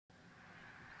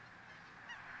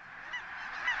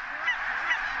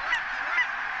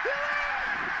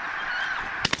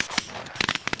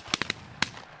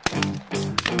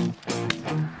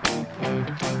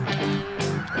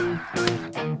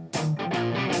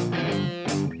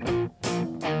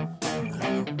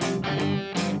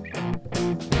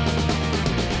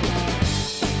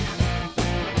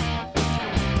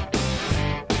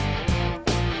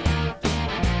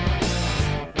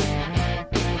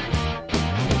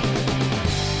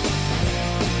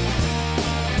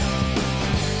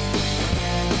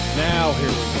Oh, here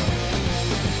we go.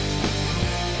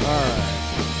 All right.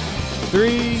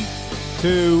 3,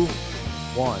 2,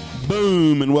 1.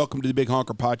 Boom, and welcome to the Big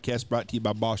Honker Podcast, brought to you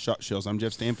by Boss Shot Shells. I'm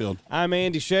Jeff Stanfield. I'm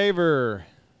Andy Shaver.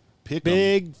 Pick 'em.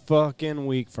 Big fucking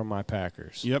week from my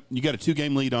Packers. Yep, you got a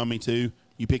 2-game lead on me, too.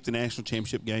 You picked the national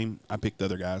championship game. I picked the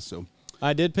other guys, so.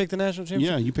 I did pick the national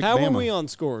championship? Yeah, you picked How Bama. were we on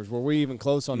scores? Were we even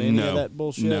close on any of that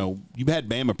bullshit? No, you had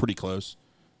Bama pretty close.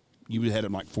 You had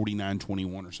them like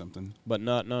 49-21 or something. But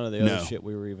none of the other shit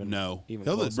we were even No. even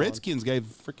Hell, close the Redskins gave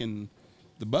freaking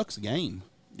the Bucks a game.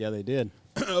 Yeah, they did.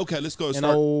 Okay, let's go. And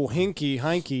old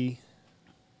Heinke,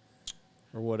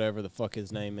 or whatever the fuck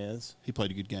his name is. He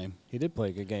played a good game. He did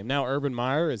play a good game. Now Urban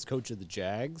Meyer is coach of the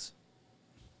Jags.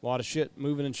 A lot of shit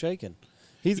moving and shaking.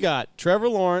 He's got Trevor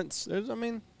Lawrence.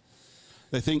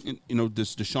 They think,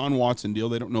 this Deshaun Watson deal,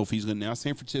 they don't know if he's going to. Now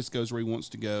San Francisco's where he wants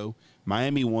to go.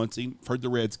 Miami wants him. I've heard the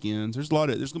Redskins. There's going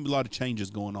to be a lot of changes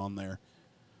going on there.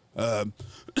 It's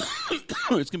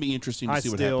going to be interesting to see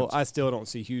what happens. I still don't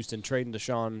see Houston trading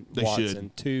Deshaun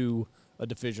Watson to a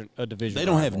division. They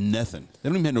don't have nothing. They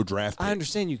don't even have no draft picks. I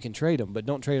understand you can trade them, but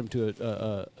don't trade them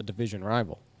to a division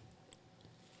rival.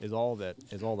 Is all that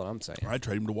I'm saying. I'd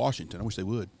trade him to Washington. I wish they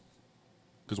would.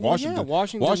 Because Washington's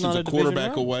not a a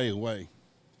quarterback division away.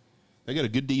 They got a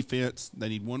good defense. They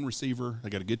need one receiver.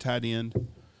 They got a good tight end.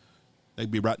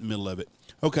 They'd be right in the middle of it.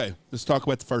 Okay, let's talk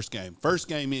about the first game. First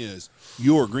game is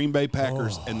your Green Bay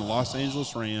Packers and the Los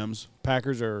Angeles Rams.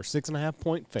 Packers are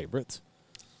 6.5-point favorites.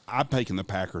 I'm taking the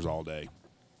Packers all day.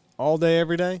 All day,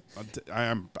 every day?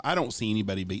 I don't see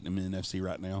anybody beating them in the NFC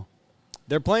right now.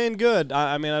 They're playing good.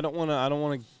 I don't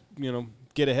want to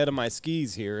get ahead of my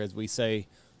skis here, as we say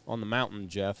on the mountain,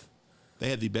 Jeff. They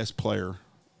have the best player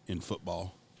in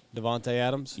football. Devontae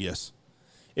Adams? Yes.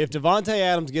 If Devontae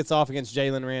Adams gets off against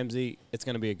Jalen Ramsey, it's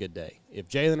going to be a good day. If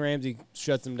Jalen Ramsey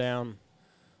shuts him down,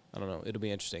 I don't know. It'll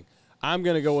be interesting. I'm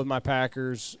going to go with my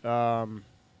Packers. Lot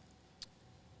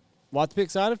to be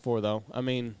excited for, though. I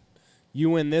mean, you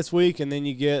win this week, and then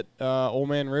you get Old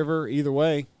Man River. Either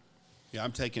way. Yeah,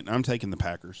 I'm taking the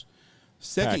Packers.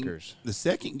 Packers. The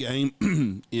second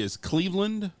game is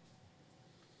Cleveland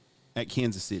at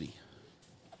Kansas City.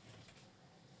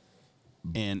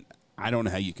 And I don't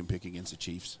know how you can pick against the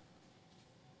Chiefs.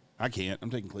 I can't. I'm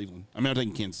taking Cleveland. I'm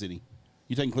taking Kansas City.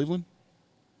 You taking Cleveland?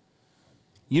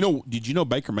 Did you know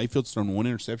Baker Mayfield's thrown one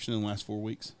interception in the last 4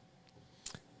 weeks?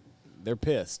 They're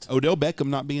pissed. Odell Beckham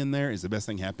not being there is the best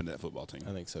thing happened to that football team.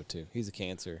 I think so, too. He's a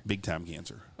cancer. Big-time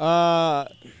cancer.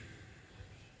 But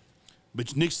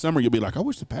next summer you'll be like, I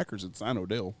wish the Packers had signed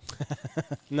Odell.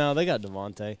 No, they got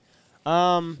Devontae.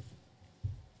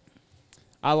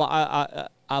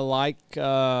 I like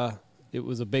it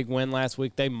was a big win last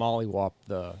week. They mollywopped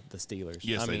the Steelers.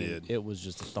 Yes, they did. It was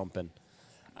just a thumping.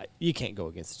 You can't go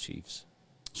against the Chiefs.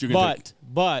 So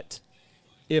But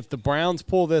if the Browns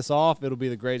pull this off, it'll be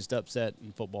the greatest upset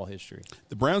in football history.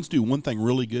 The Browns do one thing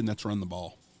really good, and that's run the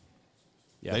ball.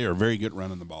 Yep. They are very good at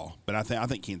running the ball. But I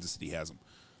think Kansas City has them.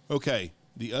 Okay,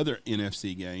 the other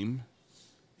NFC game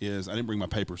is, I didn't bring my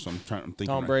paper, so I'm thinking.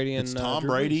 Tom Brady and it's Tom Drew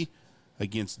Brady Brees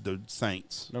against the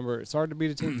Saints. It's hard to beat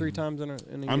a team 3 times in a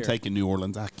year. I'm taking New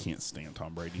Orleans. I can't stand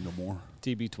Tom Brady no more.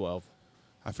 TB12.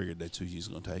 I figured that's who he's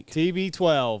going to take.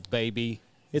 TB12, baby.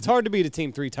 It's hard to beat a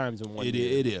team 3 times in one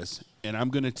year. It is. And I'm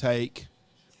going to take,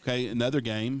 another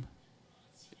game.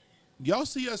 Y'all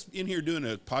see us in here doing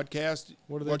a podcast,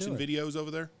 What are they watching doing? videos over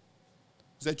there?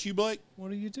 Is that you, Blake? What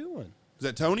are you doing? Is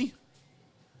that Tony?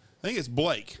 I think it's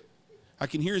Blake. I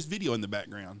can hear his video in the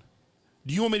background.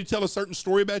 Do you want me to tell a certain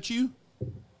story about you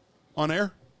on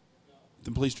air? No.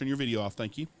 Then please turn your video off.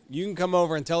 Thank you. You can come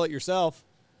over and tell it yourself.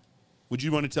 Would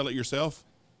you want to tell it yourself?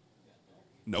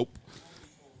 Nope.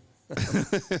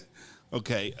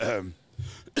 Okay.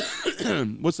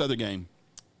 What's the other game?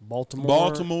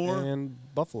 Baltimore and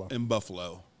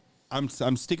Buffalo. I'm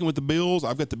sticking with the Bills.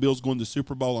 I've got the Bills going to the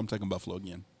Super Bowl. I'm taking Buffalo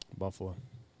again. Buffalo.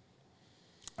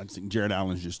 I think Jared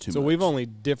Allen's just too much. So we've only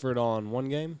differed on one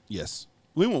game? Yes.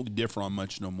 We won't differ on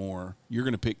much no more. You're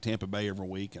going to pick Tampa Bay every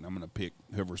week, and I'm going to pick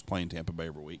whoever's playing Tampa Bay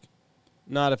every week.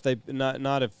 Not if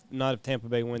Tampa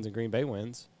Bay wins and Green Bay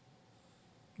wins.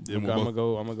 I'm gonna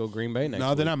go Green Bay next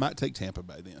week. Then I might take Tampa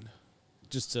Bay then.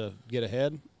 Just to get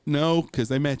ahead? No, because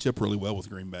they match up really well with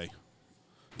Green Bay.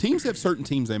 Teams have certain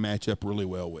teams they match up really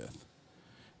well with.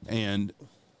 And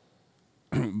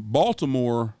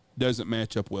Baltimore doesn't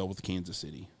match up well with Kansas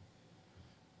City.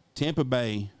 Tampa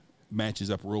Bay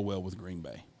matches up real well with Green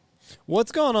Bay.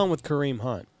 What's going on with Kareem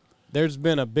Hunt? There's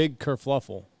been a big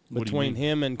kerfluffle between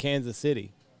him and Kansas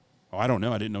City. Oh, I don't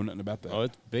know. I didn't know nothing about that. Oh,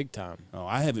 it's big time. Oh,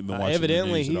 I haven't been watching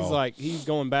Evidently, the news at all. he's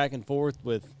going back and forth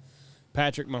with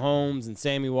Patrick Mahomes and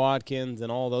Sammy Watkins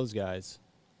and all those guys.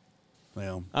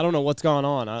 Well, I don't know what's going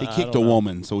on. he kicked a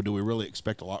woman, so do we really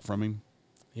expect a lot from him?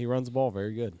 He runs the ball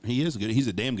very good. He is good. He's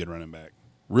a damn good running back.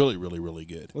 Really, really, really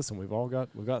good. Listen, we've all got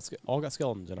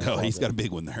skeletons in our Oh, closet. he's got a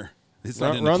big one there. It's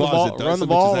Run, not in the run the closet, ball, though. run the Some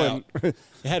ball, bitches and out.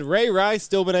 had Ray Rice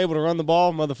still been able to run the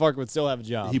ball, motherfucker would still have a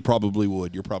job. He probably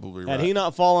would. You're probably right. Had he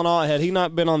not fallen off, had he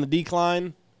not been on the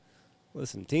decline,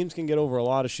 listen, teams can get over a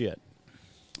lot of shit.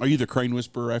 Are you the crane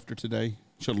whisperer after today?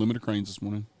 Showed limited cranes this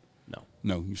morning. No,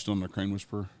 No, you're still not a crane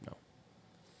whisperer. no.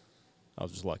 I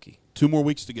was just lucky. 2 more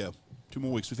weeks to go. 2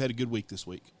 more weeks. We've had a good week this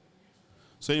week.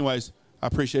 So, anyways, I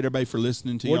appreciate everybody for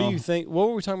listening to What y'all. do you think? What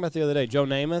were we talking about the other day? Joe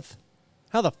Namath?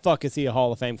 How the fuck is he a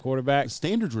Hall of Fame quarterback? The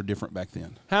standards were different back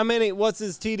then. How many? What's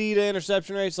his TD to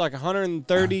interception rate? It's like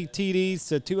 130 TDs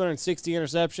to 260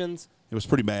 interceptions. It was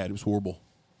pretty bad. It was horrible.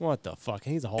 What the fuck?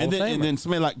 He's a Hall And of Famer. then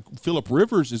somebody like Phillip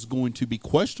Rivers is going to be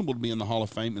questionable to be in the Hall of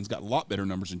Fame and's got a lot better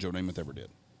numbers than Joe Namath ever did.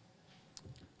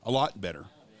 A lot better.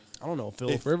 I don't know if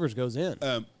Phillip Rivers goes in.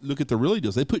 Look at the really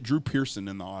deals. They put Drew Pearson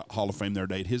in the Hall of Fame the other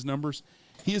day. At his numbers,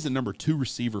 he is a number 2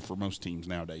 receiver for most teams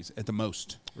nowadays, at the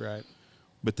most. Right.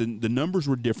 But the numbers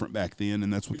were different back then,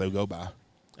 and that's what they go by.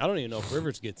 I don't even know if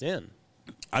Rivers gets in.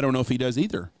 I don't know if he does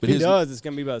either. But If he does, it's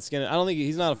going to be about skin. I don't think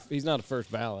he's not a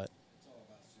first ballot.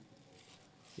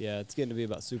 Yeah, it's getting to be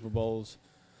about Super Bowls.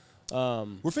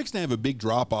 We're fixing to have a big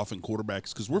drop-off in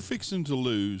quarterbacks because we're fixing to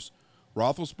lose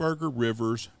Roethlisberger,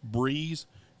 Rivers, Breeze,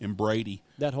 and Brady.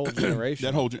 That whole generation.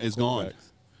 That whole is gone. quarterbacks.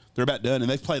 They're about done, and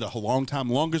they've played a long time,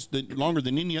 longer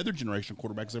than any other generation of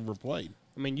quarterbacks ever played.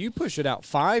 I mean, you push it out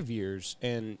 5 years,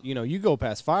 and, you go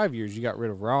past 5 years, you got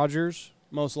rid of Rodgers,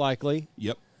 most likely.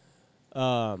 Yep.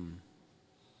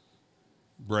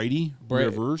 Brady,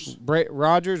 Rivers.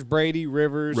 Rodgers, Brady,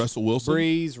 Rivers. Russell Wilson.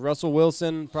 Breeze. Russell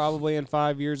Wilson probably in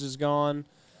 5 years is gone.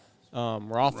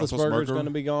 Roethlisberger's going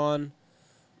to be gone.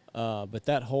 But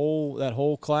that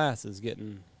whole class is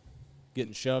getting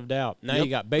shoved out. Now you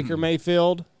got Baker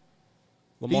Mayfield,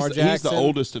 Lamar Jackson. He's the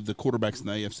oldest of the quarterbacks in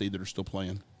the AFC that are still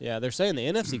playing. Yeah, they're saying the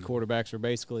NFC quarterbacks are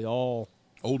basically all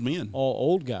Old men. all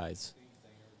old guys.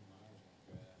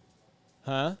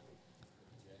 Huh?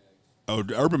 Oh,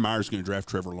 Urban Meyer's going to draft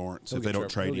Trevor Lawrence if they don't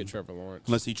trade He'll him. get Trevor Lawrence.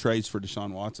 Unless he trades for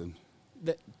Deshaun Watson.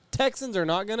 The Texans are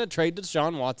not going to trade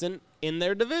Deshaun Watson in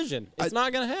their division. It's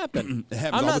not going to happen. It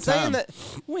happens I'm all not the saying time. that.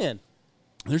 When?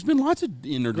 There's been lots of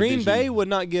in their Green division. Bay would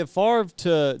not give Favre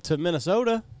to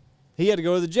Minnesota. He had to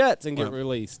go to the Jets and get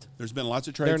released. There's been lots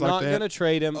of They're trades like not that. going to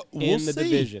trade him in the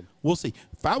division. We'll see.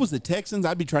 If I was the Texans,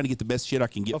 I'd be trying to get the best shit I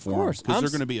can get Of for course. them because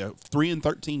they're going to be a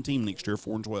 3-13 team next year,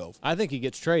 4-12. I think he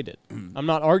gets traded. I'm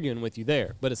not arguing with you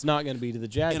there, but it's not going to be to the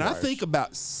Jaguars. And I think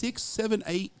about 6, 7,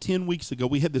 8, 10 weeks ago,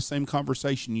 we had the same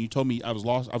conversation. You told me I was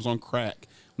on crack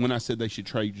when I said they should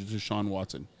trade Deshaun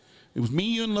Watson. It was me,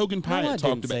 you, and Logan Pyatt I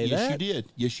talked didn't about. say Yes, that. you did.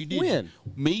 Yes, you did. When?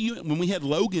 Me, you, when we had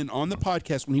Logan on the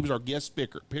podcast when he was our guest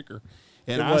picker.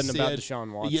 And It I wasn't said, about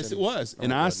Deshaun Watson. Yes, it was. No,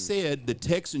 and it I wasn't. said the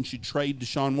Texans should trade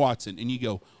Deshaun Watson. And you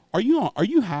go, Are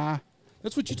you high?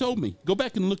 That's what you told me. Go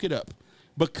back and look it up.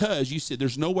 Because you said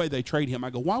there's no way they trade him. I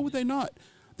go, why would they not?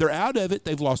 They're out of it.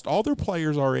 They've lost all their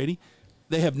players already.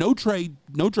 They have no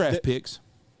draft picks.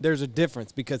 There's a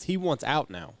difference because he wants out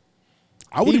now.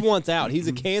 I He would wants out. He's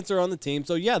a cancer on the team.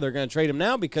 So, yeah, they're going to trade him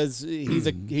now because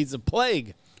he's a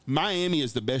plague. Miami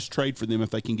is the best trade for them if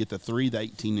they can get the 3, the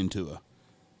 18, and Tua.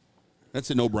 That's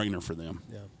a no-brainer for them.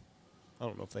 Yeah. I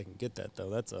don't know if they can get that, though.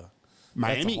 That's a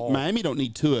Miami haul. Miami don't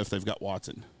need Tua if they've got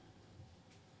Watson.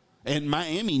 And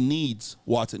Miami needs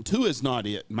Watson. Tua is not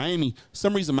it. Miami,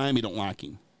 some reason Miami don't like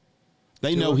him.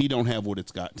 They know he don't have what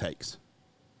takes.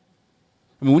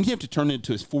 I mean, when you have to turn it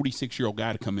into a 46-year-old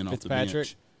guy to come in off the Fitzpatrick.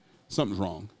 bench, something's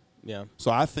wrong. Yeah.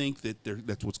 So I think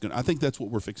that's what's going. I think that's what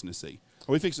we're fixing to see.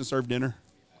 Are we fixing to serve dinner?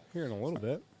 Here in a little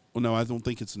bit. Well, no, I don't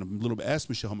think it's in a little bit. Ask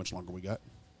Michelle how much longer we got.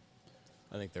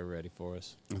 I think they're ready for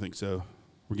us. I think so.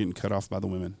 We're getting cut off by the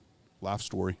women. Life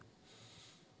story.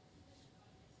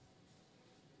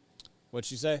 What'd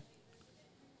she say?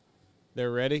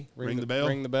 They're ready? Ring the bell?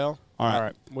 Ring the bell? All right. All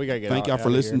right. We got to get Thank y'all for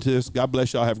listening to us. God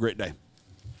bless y'all. Have a great day.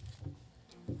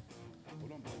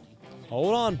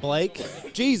 Hold on, Blake.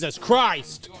 Jesus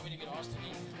Christ.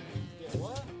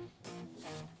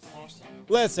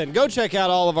 Listen, go check out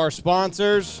all of our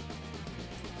sponsors.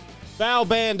 Foul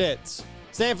Bandits,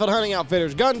 Sanford Hunting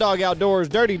Outfitters, Gun Dog Outdoors,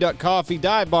 Dirty Duck Coffee,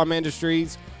 Dive Bomb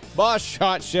Industries, Bosch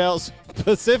Shot Shells,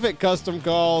 Pacific Custom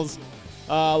Calls,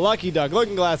 Lucky Duck,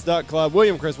 Looking Glass Duck Club,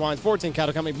 William Chris Wines, 14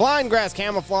 Cattle Company, Blind Grass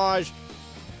Camouflage.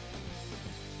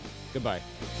 Goodbye.